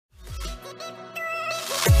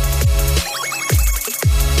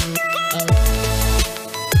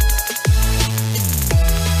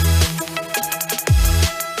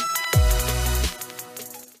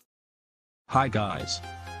Hi guys.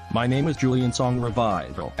 My name is Julian Song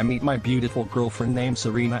Revival and meet my beautiful girlfriend named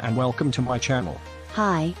Serena and welcome to my channel.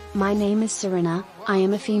 Hi, my name is Serena. I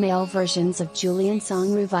am a female versions of Julian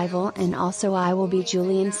Song Revival and also I will be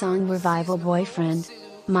Julian Song Revival boyfriend.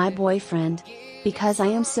 My boyfriend. Because I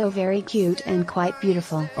am so very cute and quite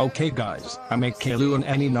beautiful. Okay guys, I make Kalu and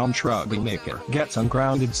any non-troublemaker gets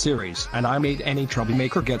ungrounded series and I made any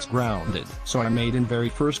troublemaker gets grounded. So I made in very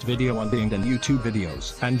first video on Vyond and YouTube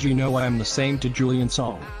videos. And you know I am the same to Julian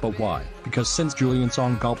Song. But why? Because since Julian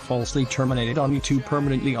Song got falsely terminated on YouTube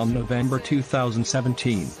permanently on November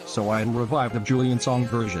 2017, so I am revived of Julian Song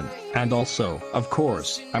version. And also, of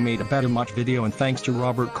course, I made a better much video and thanks to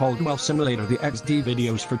Robert Caldwell Simulator the XD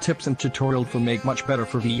videos for tips and tutorial for make much better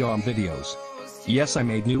for Vyond videos. Yes, I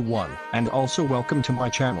made new one, and also welcome to my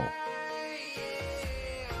channel.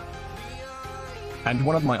 And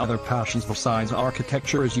one of my other passions besides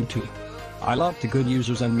architecture is YouTube. I love to good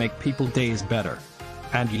users and make people days better.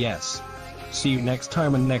 And yes. See you next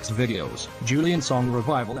time in next videos. Julian Song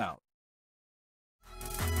Revival out.